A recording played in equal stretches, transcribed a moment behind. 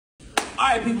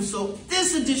right, people, so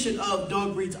this edition of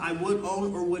Dog Breeds I Would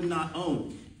Own or Would Not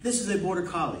Own. This is a Border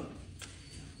Collie.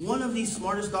 One of the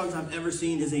smartest dogs I've ever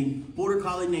seen is a Border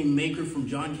Collie named Maker from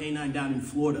John K9 down in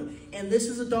Florida. And this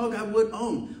is a dog I would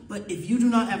own. But if you do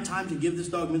not have time to give this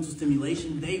dog mental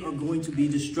stimulation, they are going to be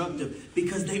destructive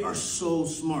because they are so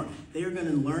smart. They are going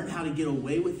to learn how to get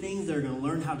away with things. They're going to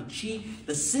learn how to cheat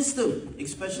the system,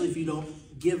 especially if you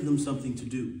don't give them something to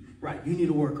do. Right, you need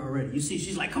to work already. You see,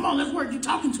 she's like, come on, let's work. You're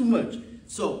talking too much.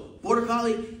 So, Border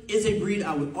Collie is a breed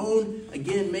I would own.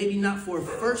 Again, maybe not for a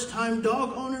first-time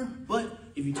dog owner, but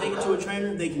if you take it to a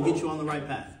trainer, they can get you on the right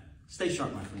path. Stay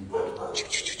sharp, my friend.